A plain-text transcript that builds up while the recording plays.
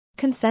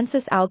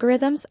Consensus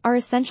algorithms are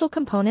essential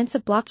components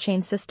of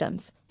blockchain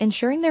systems,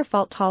 ensuring their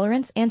fault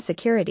tolerance and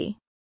security.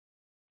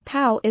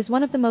 PAO is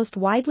one of the most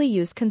widely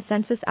used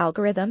consensus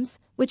algorithms,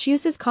 which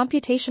uses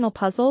computational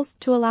puzzles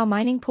to allow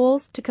mining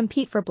pools to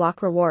compete for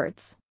block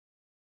rewards.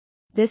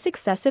 This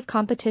excessive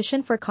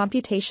competition for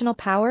computational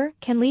power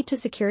can lead to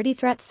security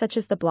threats such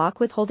as the block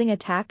withholding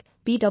attack,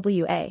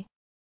 BWA.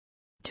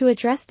 To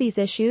address these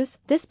issues,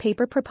 this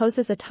paper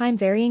proposes a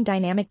time-varying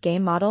dynamic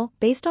game model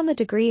based on the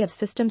degree of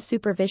system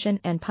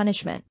supervision and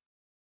punishment.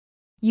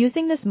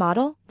 Using this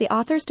model, the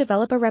authors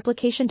develop a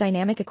replication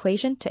dynamic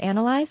equation to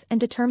analyze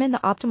and determine the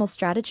optimal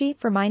strategy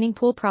for mining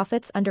pool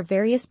profits under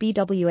various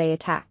BWA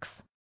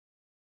attacks.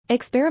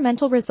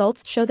 Experimental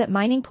results show that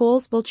mining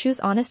pools will choose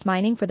honest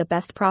mining for the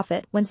best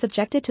profit when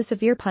subjected to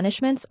severe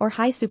punishments or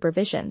high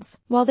supervisions,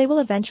 while they will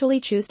eventually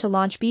choose to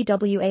launch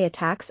BWA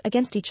attacks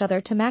against each other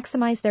to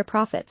maximize their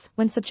profits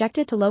when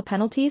subjected to low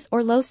penalties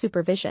or low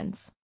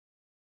supervisions.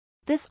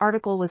 This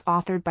article was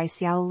authored by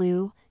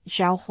Xiao,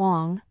 Zhao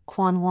Huang,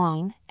 Quan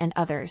Wang, and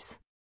others.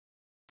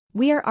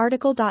 We are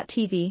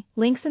RTCLTV,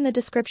 links in the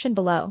description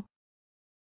below.